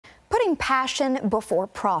Putting passion before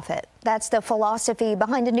profit. That's the philosophy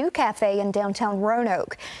behind a new cafe in downtown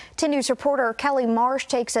Roanoke. 10 News reporter Kelly Marsh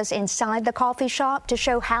takes us inside the coffee shop to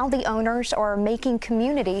show how the owners are making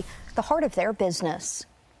community the heart of their business.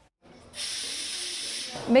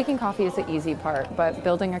 Making coffee is the easy part, but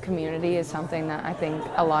building a community is something that I think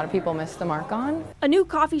a lot of people miss the mark on. A new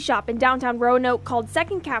coffee shop in downtown Roanoke called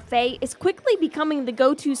Second Cafe is quickly becoming the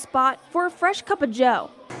go-to spot for a fresh cup of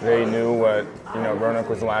joe. They knew what Roanoke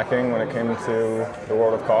was lacking when it came to the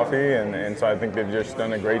world of coffee, and so I think they've just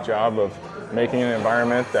done a great job of making an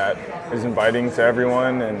environment that is inviting to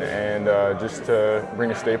everyone and just to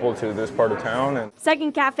bring a staple to this part of town.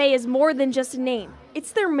 Second Cafe is more than just a name.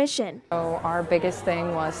 It's their mission. So our biggest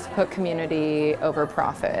thing was to put community over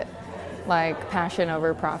profit. Like passion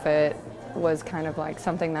over profit was kind of like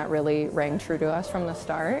something that really rang true to us from the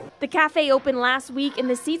start. The cafe opened last week and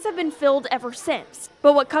the seats have been filled ever since.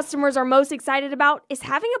 But what customers are most excited about is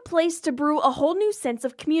having a place to brew a whole new sense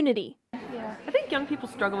of community. Yeah, I think young people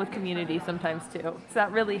struggle with community sometimes too, so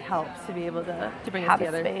that really helps to be able to bring us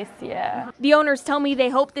together. Have a space, yeah. The owners tell me they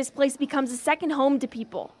hope this place becomes a second home to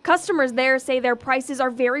people. Customers there say their prices are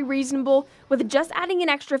very reasonable, with just adding an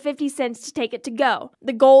extra 50 cents to take it to go.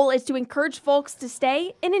 The goal is to encourage folks to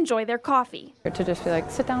stay and enjoy their coffee. To just be like,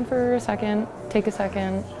 sit down for a second, take a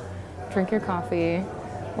second, drink your coffee,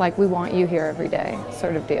 like we want you here every day,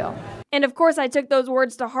 sort of deal. And of course I took those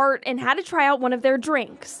words to heart and had to try out one of their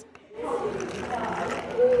drinks.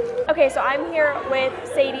 Okay, so I'm here with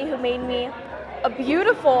Sadie, who made me a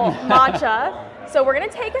beautiful matcha. So we're gonna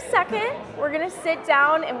take a second, we're gonna sit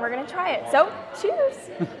down, and we're gonna try it. So, cheers.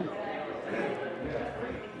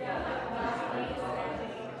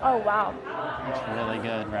 Oh, wow. It's really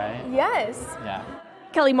good, right? Yes. Yeah.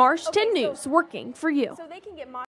 Kelly Marsh, 10 News, working for you. So they can get